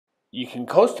You can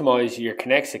customize your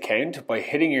ConX account by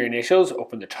hitting your initials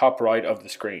up in the top right of the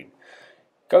screen.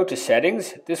 Go to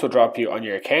settings. This will drop you on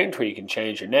your account where you can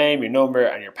change your name, your number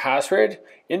and your password.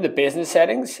 In the business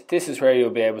settings, this is where you'll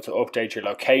be able to update your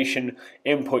location,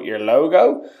 input your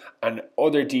logo and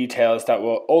other details that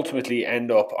will ultimately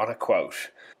end up on a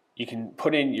quote. You can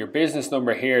put in your business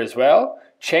number here as well,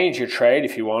 change your trade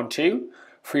if you want to.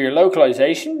 For your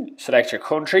localization, select your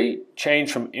country,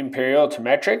 change from imperial to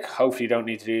metric. Hopefully you don't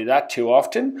need to do that too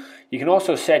often. You can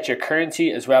also set your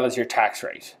currency as well as your tax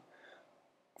rate.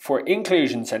 For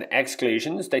inclusions and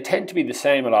exclusions, they tend to be the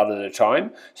same a lot of the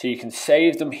time, so you can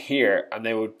save them here and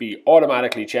they would be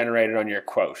automatically generated on your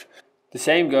quote. The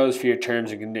same goes for your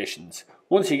terms and conditions.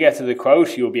 Once you get to the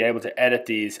quote, you will be able to edit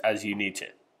these as you need to.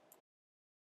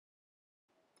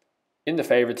 In the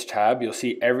Favorites tab, you'll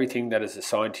see everything that is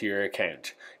assigned to your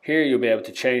account. Here you'll be able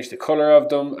to change the color of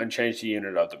them and change the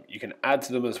unit of them. You can add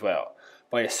to them as well.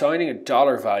 By assigning a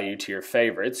dollar value to your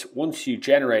favorites, once you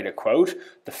generate a quote,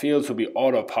 the fields will be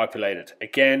auto-populated.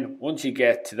 Again, once you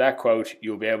get to that quote,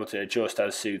 you'll be able to adjust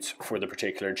as suits for the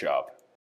particular job.